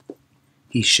in,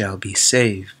 he shall be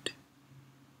saved,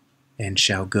 and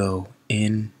shall go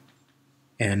in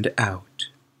and out,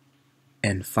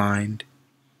 and find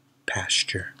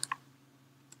pasture.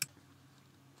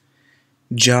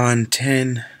 John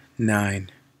 10:9.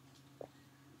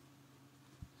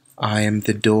 I am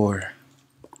the door.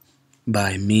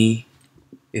 By me,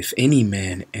 if any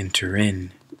man enter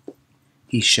in,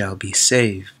 he shall be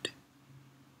saved,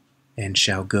 and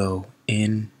shall go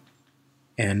in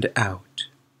and out,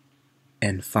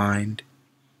 and find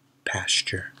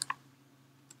pasture.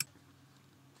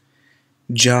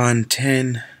 John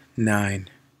 10:9.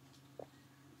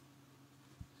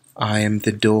 I am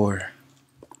the door.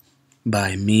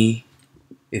 By me,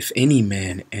 if any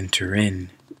man enter in,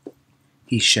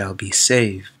 he shall be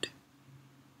saved,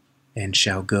 and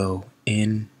shall go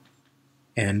in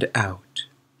and out,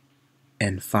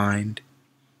 and find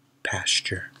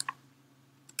pasture.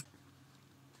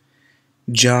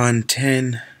 John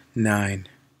 10:9.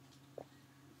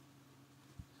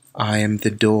 I am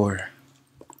the door.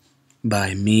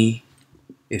 By me,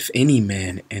 if any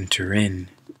man enter in,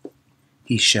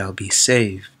 he shall be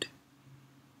saved,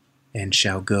 and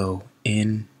shall go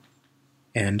in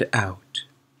and out,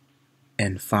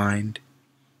 and find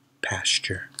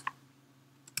pasture.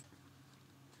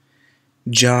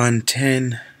 John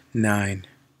 10:9.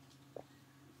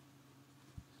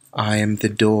 I am the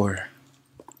door.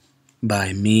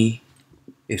 By me,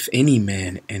 if any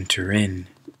man enter in,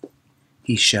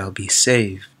 he shall be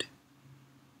saved,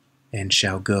 and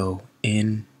shall go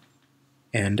in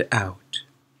and out,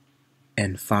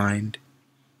 and find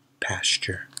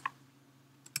pasture.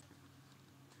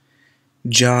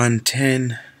 John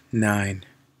 10:9.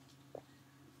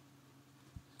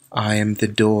 I am the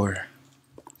door.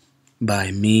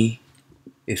 By me,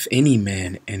 if any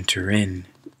man enter in,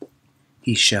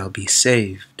 he shall be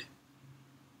saved,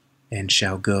 and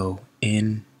shall go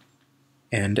in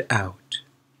and out,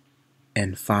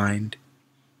 and find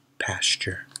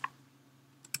pasture.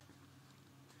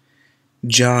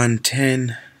 John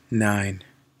 10:9.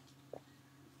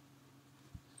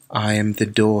 I am the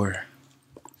door.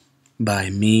 By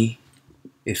me,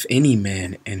 if any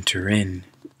man enter in,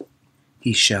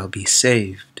 he shall be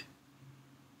saved,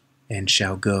 and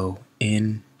shall go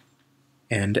in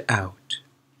and out,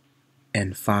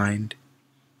 and find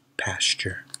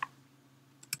pasture.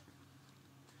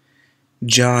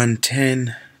 John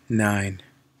 10:9.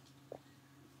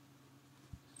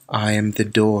 I am the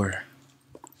door.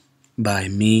 By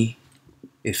me,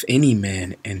 if any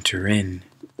man enter in,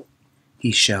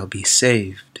 he shall be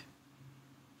saved,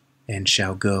 and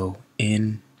shall go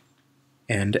in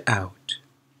and out,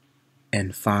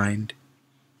 and find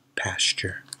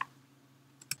pasture.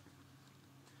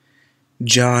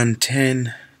 John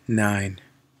 10:9.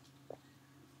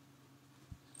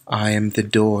 I am the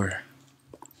door.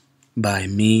 By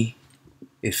me,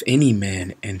 if any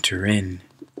man enter in,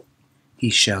 he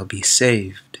shall be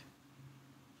saved,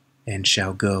 and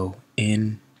shall go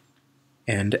in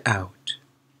and out,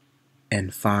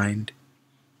 and find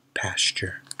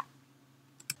pasture.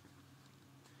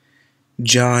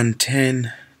 John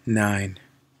 10:9.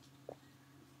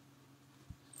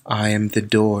 I am the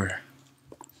door.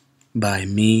 By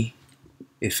me,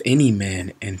 if any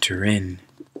man enter in,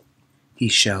 he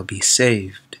shall be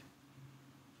saved,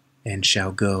 and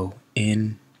shall go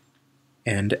in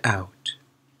and out,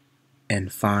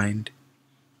 and find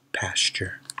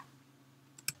pasture.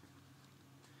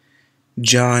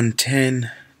 John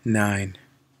 10:9.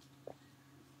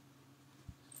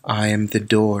 I am the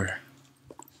door.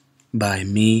 By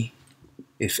me,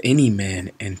 if any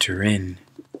man enter in,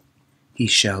 he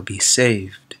shall be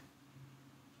saved,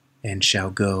 and shall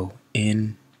go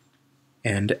in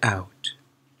and out,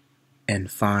 and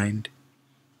find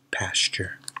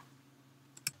pasture.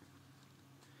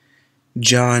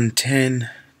 John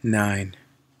 10:9.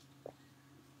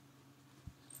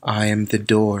 I am the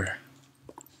door.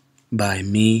 By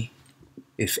me,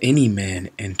 if any man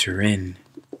enter in,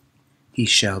 he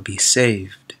shall be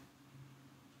saved,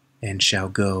 and shall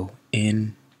go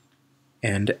in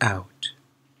and out,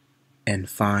 and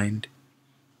find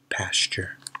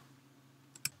pasture.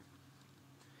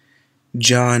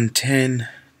 John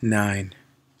 10:9.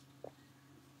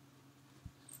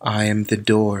 I am the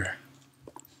door.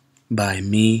 By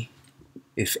me,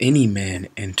 if any man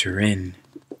enter in,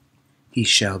 he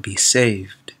shall be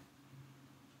saved,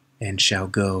 and shall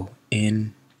go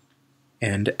in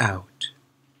and out,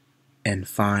 and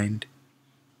find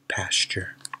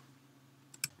pasture.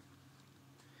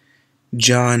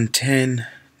 John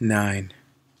 10:9.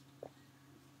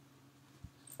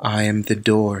 I am the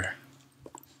door.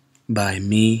 By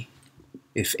me,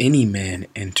 if any man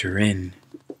enter in,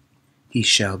 he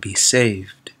shall be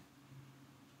saved,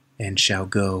 and shall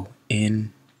go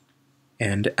in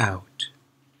and out,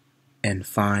 and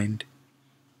find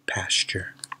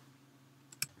pasture.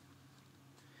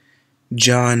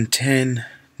 John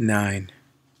 10:9.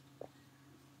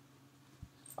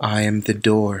 I am the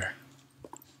door.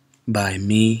 By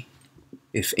me,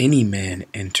 if any man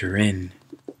enter in,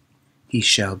 he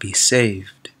shall be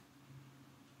saved,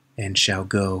 and shall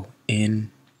go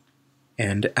in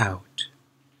and out,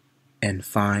 and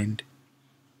find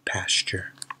pasture.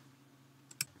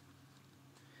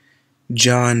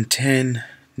 John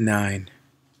 10:9.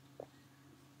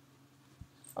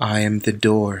 I am the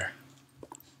door.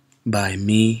 By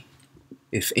me,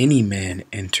 if any man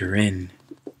enter in,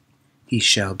 he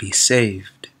shall be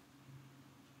saved,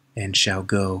 and shall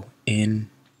go in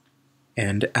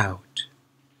and out,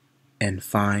 and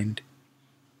find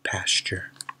pasture.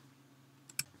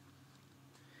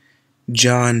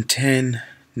 John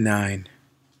 10:9.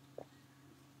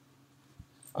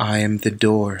 I am the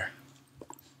door.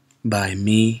 By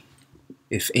me,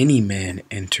 if any man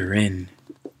enter in,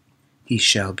 he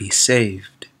shall be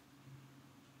saved,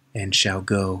 and shall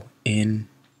go in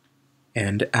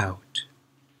and out,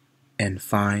 and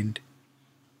find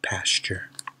pasture.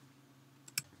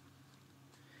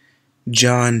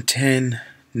 John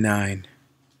 10:9.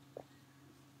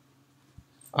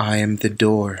 I am the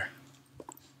door.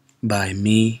 By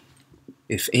me,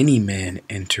 if any man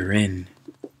enter in,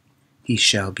 he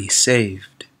shall be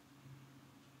saved,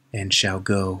 and shall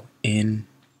go in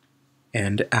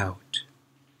and out,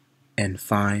 and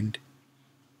find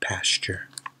pasture.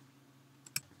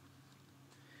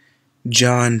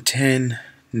 John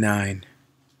 10:9.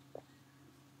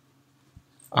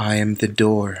 I am the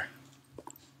door.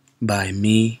 By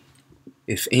me,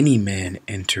 if any man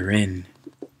enter in,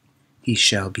 he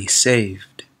shall be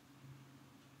saved,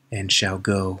 and shall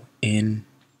go in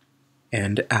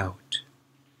and out,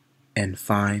 and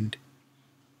find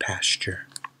pasture.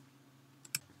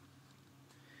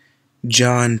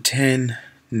 John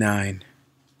 10:9.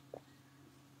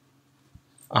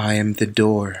 I am the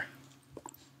door.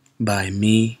 By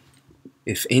me,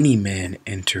 if any man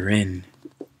enter in,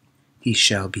 he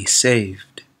shall be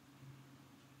saved,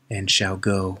 and shall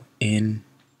go in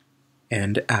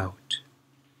and out,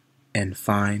 and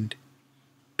find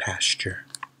pasture.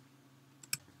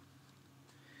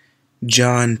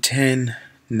 John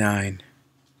 10:9.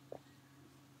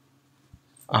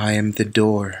 I am the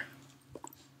door.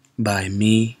 By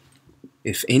me,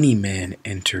 if any man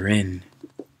enter in,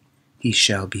 he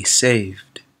shall be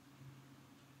saved,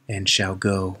 and shall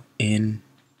go in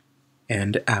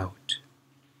and out,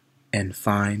 and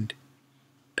find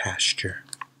pasture.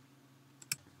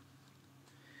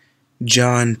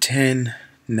 John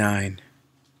 10:9.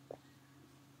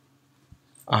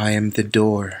 I am the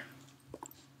door.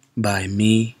 By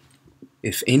me,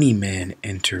 if any man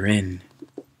enter in,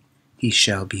 he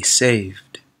shall be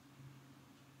saved,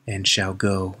 and shall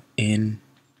go in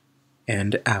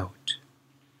and out,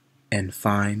 and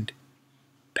find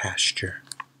pasture.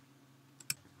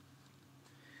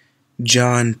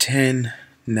 John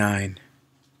 10:9.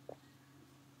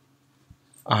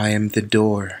 I am the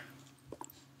door.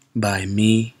 By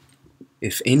me,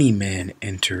 if any man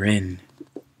enter in,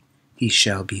 he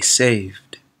shall be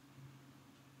saved,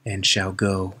 and shall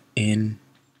go in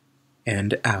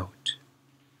and out,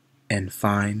 and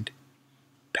find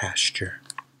pasture.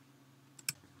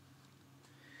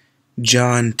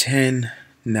 John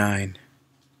 10:9.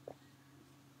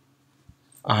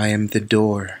 I am the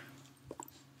door.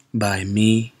 By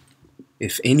me,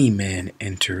 if any man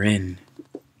enter in,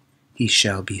 he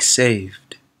shall be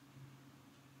saved,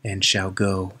 and shall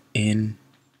go in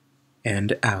and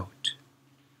out,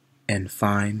 and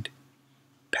find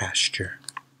pasture.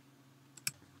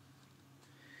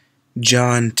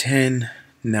 John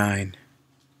 10:9.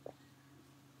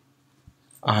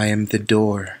 I am the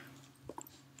door.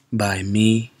 By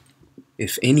me,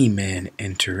 if any man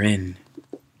enter in,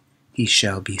 he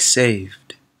shall be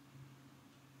saved,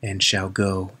 and shall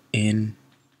go in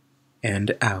and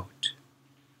out,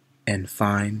 and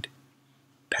find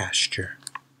pasture.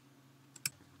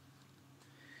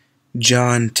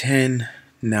 John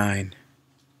 10:9.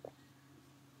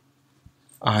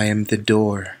 I am the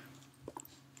door.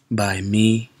 By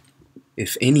me,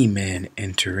 If any man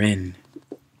enter in,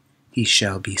 he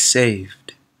shall be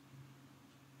saved,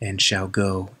 and shall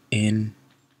go in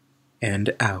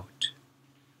and out,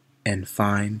 and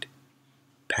find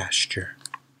pasture.